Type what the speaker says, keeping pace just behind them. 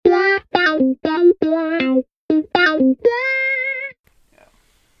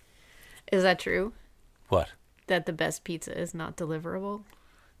Is that true? What? That the best pizza is not deliverable?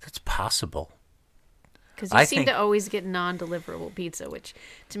 That's possible. Because you seem to always get non-deliverable pizza, which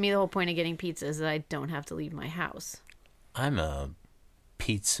to me the whole point of getting pizza is that I don't have to leave my house. I'm a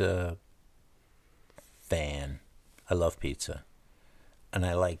pizza fan. I love pizza. And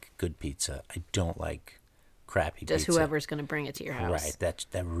I like good pizza. I don't like crappy pizza. Just whoever's going to bring it to your house. Right.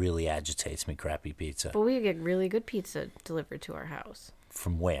 That really agitates me, crappy pizza. But we get really good pizza delivered to our house.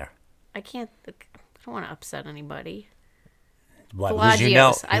 From where? I don't want to upset anybody. Why?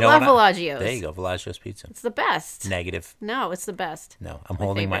 Villaggio's. I love Villaggio's. There you go, Villaggio's pizza. It's the best. Negative. No, it's the best. No, I'm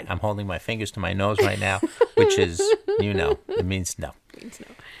holding my fingers to my nose right now, which is, it means no. It means no.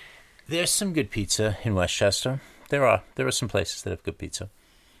 There's some good pizza in Westchester. There are some places that have good pizza.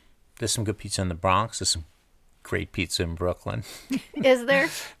 There's some good pizza in the Bronx. There's some great pizza in Brooklyn. Is there?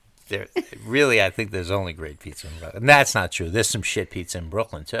 Really, I think there's only great pizza in Brooklyn. And that's not true. There's some shit pizza in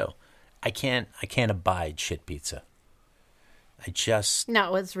Brooklyn too. I can't abide shit pizza.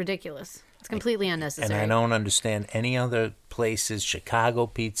 No, it's ridiculous. It's completely unnecessary. And I don't understand any other places. Chicago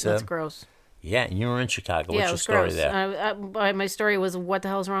pizza. That's gross. Yeah, you were in Chicago. Yeah, What's your story gross. there? My story was, what the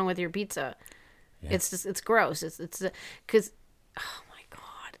hell's wrong with your pizza? Yeah. It's gross. It's because, oh my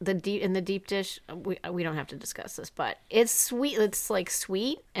God, in the deep dish. We don't have to discuss this, but it's sweet. It's like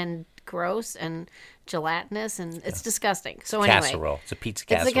sweet and gross and gelatinous, and it's disgusting. So anyway, casserole. It's a pizza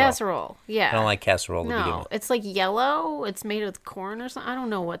casserole. It's a casserole. Yeah. I don't like casserole to begin with. It's like yellow. It's made with corn or something. I don't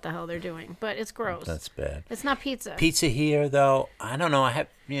know what the hell they're doing, but it's gross. That's bad. It's not pizza. Pizza here, though, I don't know. I have,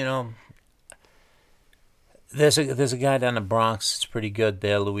 there's a guy down in the Bronx. It's pretty good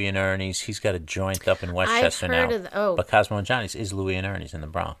there, Louie and Ernie's. He's got a joint up in Westchester I've heard now. But Cosmo and Johnny's is Louie and Ernie's in the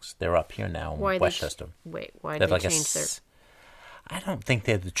Bronx. They're up here now in Westchester. Why did they change their... I don't think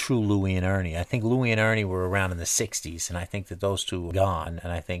they're the true Louie and Ernie. I think Louie and Ernie were around in the 60s, and I think that those two are gone,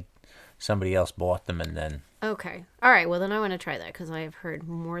 and I think somebody else bought them and then... Okay. All right, well, then I want to try that, because I have heard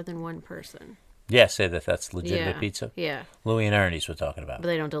more than one person. Yeah, say that's legitimate pizza? Yeah. Louie and Ernie's we're talking about. But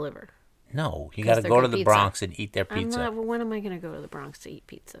they don't deliver. No, you got to go to the Bronx and eat their pizza. When am I going to go to the Bronx to eat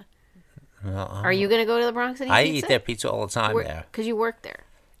pizza? Well, are you going to go to the Bronx and eat pizza? I eat their pizza all the time there. Because you work there.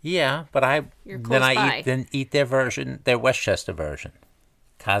 Yeah, but eat their version, their Westchester version.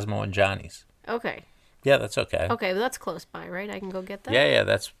 Cosmo and Johnny's. Okay. Yeah, that's okay. Okay, well, that's close by, right? I can go get that? Yeah,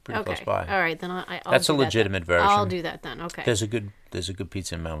 that's pretty close by. All right, then I'll that's a legitimate version. I'll do that then, okay. There's a good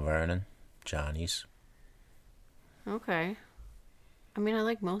pizza in Mount Vernon, Johnny's. Okay. I mean, I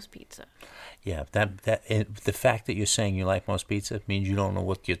like most pizza. Yeah, the fact that you're saying you like most pizza means you don't know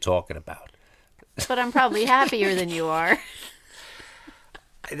what you're talking about. But I'm probably happier than you are.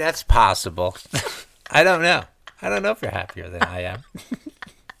 That's possible. I don't know. I don't know if you're happier than I am.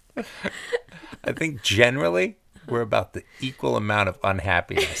 I think generally we're about the equal amount of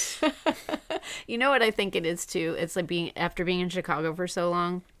unhappiness. You know what I think it is too? It's like after being in Chicago for so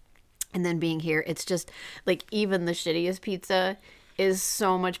long and then being here, it's just like even the shittiest pizza is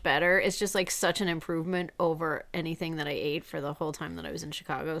so much better. It's just like such an improvement over anything that I ate for the whole time that I was in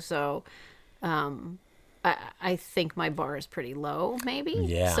Chicago. So I think my bar is pretty low, maybe.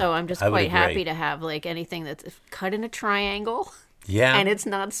 Yeah. So I'm just quite happy to have like anything that's cut in a triangle. Yeah. And it's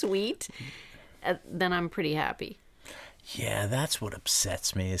not sweet. Then I'm pretty happy. Yeah, that's what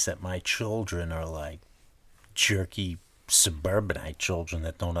upsets me is that my children are like jerky suburbanite children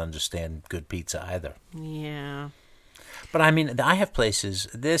that don't understand good pizza either. Yeah. But I mean, I have places,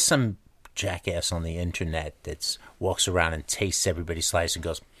 there's some jackass on the internet that walks around and tastes everybody's slice and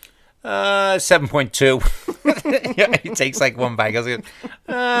goes, 7.2. Yeah, he takes like one bite, goes,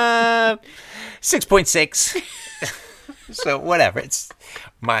 6.6. So whatever. It's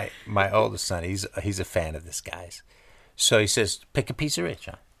my oldest son. He's a fan of this guy's. So he says, "Pick a pizzeria,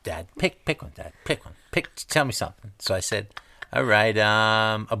 John. Dad, pick one. Dad, pick one. Tell me something." So I said, "All right,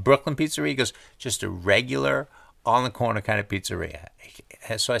 a Brooklyn pizzeria." He goes, "Just a regular on the corner kind of pizzeria."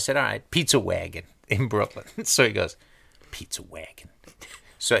 So I said, "All right, Pizza Wagon in Brooklyn." So he goes, "Pizza Wagon."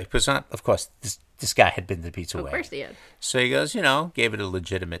 So he puts on. Of course, this guy had been to the Pizza Wagon. Of course he had. So he goes, gave it a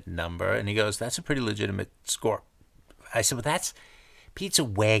legitimate number, and he goes, "That's a pretty legitimate score." I said, "Well, that's Pizza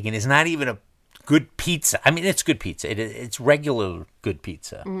Wagon is not even a good pizza. I mean, it's good pizza. It's regular good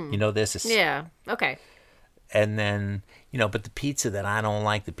pizza. Mm. This is yeah, okay." And then but the pizza that I don't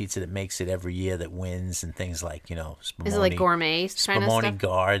like, the pizza that makes it every year that wins and things like Spumoni, is it like gourmet kind of stuff? Spumoni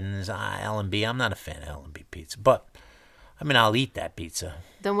Gardens, L&B. I'm not a fan of L&B pizza, but I mean, I'll eat that pizza.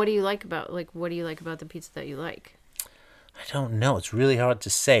 Then what do you like about the pizza that you like? I don't know. It's really hard to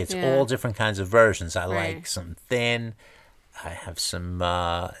say. It's all different kinds of versions. I like some thin. I have some.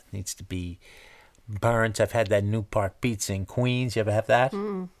 It needs to be burnt. I've had that New Park pizza in Queens. You ever have that?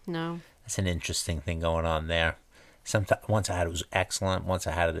 No. That's an interesting thing going on there. Sometimes once I had it was excellent. Once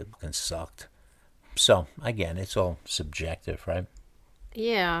I had it, it fucking sucked. So again, it's all subjective, right?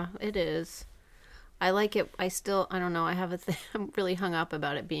 Yeah, it is. I like it. I don't know. I have a thing. I'm really hung up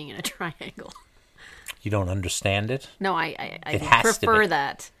about it being in a triangle. You don't understand it? No, I It has to prefer be.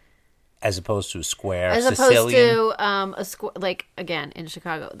 that. As opposed to a square, As Sicilian. opposed to a square, like, again, in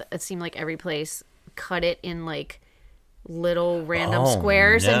Chicago, it seemed like every place cut it in, like, little random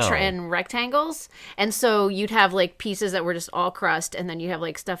squares no. and rectangles. And so you'd have, like, pieces that were just all crust, and then you have,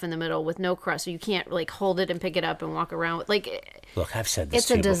 like, stuff in the middle with no crust. So you can't, like, hold it and pick it up and walk around with, like... Look, I've said this It's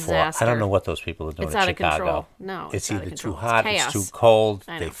to a you disaster. before. I don't know what those people are doing It's in out of Chicago. control. No, it's out of either control. too hot, It's it's chaos. too cold.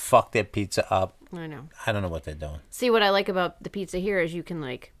 I They know. fuck their pizza up. I know. I don't know what they're doing. See, what I like about the pizza here is you can,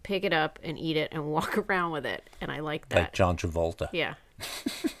 like, pick it up and eat it and walk around with it. And I like that. Like John Travolta. Yeah.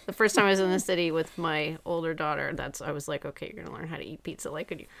 The first time I was in the city with my older daughter, I was like, okay, you're gonna learn how to eat pizza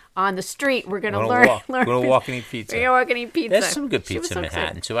like on the street. We're gonna learn. We're gonna walk and eat pizza. We're gonna walk and eat pizza. There's some good She was pizza so in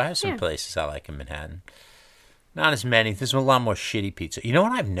Manhattan excited. too. I have some Yeah. places I like in Manhattan. Not as many. There's a lot more shitty pizza. You know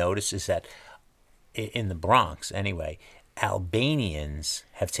what I've noticed is that in the Bronx, anyway, Albanians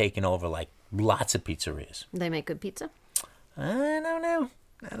have taken over like lots of pizzerias. They make good pizza. I don't know.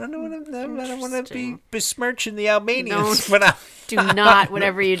 I don't want to be Interesting. besmirching the Albanians. Don't. But Do not,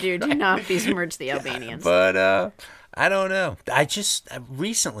 whatever you do not besmirch the Albanians. I don't know. I just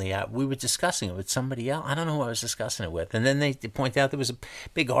recently we were discussing it with somebody else. I don't know who I was discussing it with, and then they point out there was a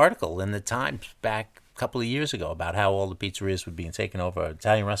big article in the Times back a couple of years ago about how all the pizzerias were being taken over,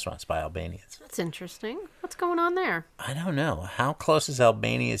 Italian restaurants, by Albanians. That's interesting. What's going on there? I don't know. How close is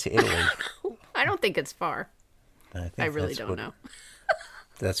Albania to Italy? I don't think it's far. think I really that's don't what- know.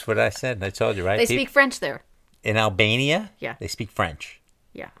 That's what I said. I told you, right? They speak French there. in Albania. Yeah. They speak French.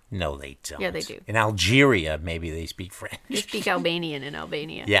 Yeah. No, they don't. Yeah, they do. In Algeria, maybe they speak French. They speak Albanian in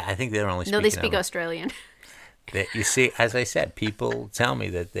Albania. Yeah, I think they're only speaking. No, they speak Al- Australian. You see, as I said, people tell me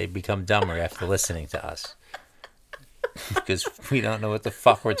that they become dumber after listening to us because we don't know what the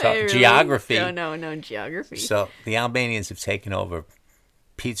fuck we're talking. Geography. No, geography. So the Albanians have taken over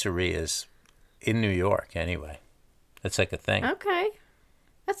pizzerias in New York. Anyway, that's like a thing. Okay.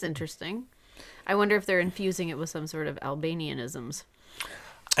 That's interesting. I wonder if they're infusing it with some sort of Albanianisms.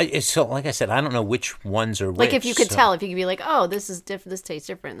 So, like I said, I don't know which ones are which. Like if you could so- tell, if you could be like, oh, this is different, this tastes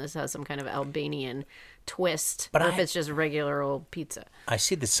different, this has some kind of Albanian twist, But or if I- it's just regular old pizza. I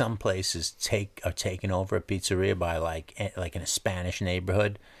see that some places are taking over a pizzeria by like in a Spanish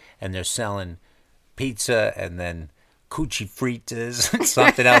neighborhood, and they're selling pizza and then cuchi fritas and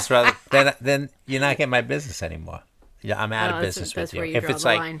something else. Rather, then you're not getting my business anymore. Yeah, I'm out No, of that's- business that's with where you. you If draw it's the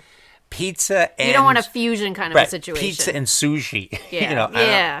like line. pizza and You don't want a fusion kind of right, a situation. pizza and sushi. yeah, you know, I don't-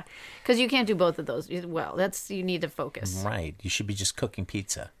 yeah, because you can't do both of those. Well, you need to focus. right. You should be just cooking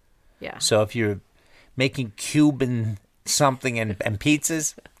pizza. Yeah, So if you're making Cuban something and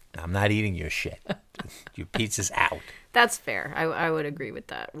pizzas, I'm not eating your shit. Your pizza's out. that's fair. I would agree with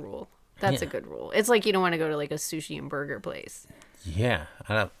that rule. That's a Yeah. good rule. It's like you don't want to go to like a sushi and burger place. Yeah,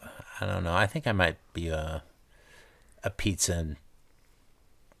 I don't know. I think I might be a pizza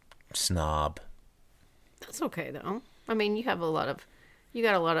snob. That's okay though. I mean, you got a lot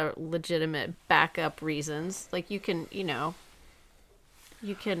of legitimate backup reasons. Like you can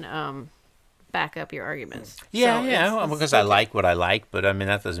back up your arguments. Yeah, So yeah. it's- Well, it's because I okay. like what I like, but I mean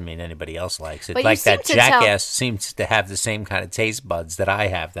that doesn't mean anybody else likes it. But you Like that seem to tell- jackass seems to have the same kind of taste buds that I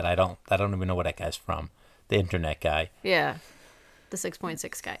have. That I don't even know where that guy's from. The internet guy. Yeah, the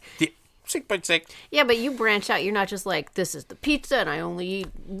 6.6 guy. 6.6. Yeah, but you branch out. You're not just like this is the pizza, and I only eat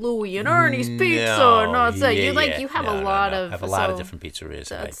Louie and Ernie's pizza. No, No, it's that. yeah, You like yeah. you have No, a no, lot no. of. I have a lot of so different pizzerias.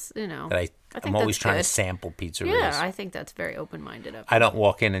 That's that think I'm always that's trying to good. sample pizzerias. Yeah, I think that's very open minded of. I don't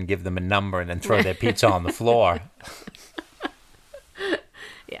walk in and give them a number and then throw their pizza on the floor.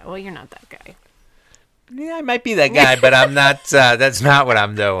 Yeah, well, you're not that guy. Yeah, I might be that guy, but I'm not. That's not what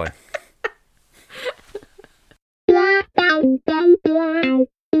I'm doing.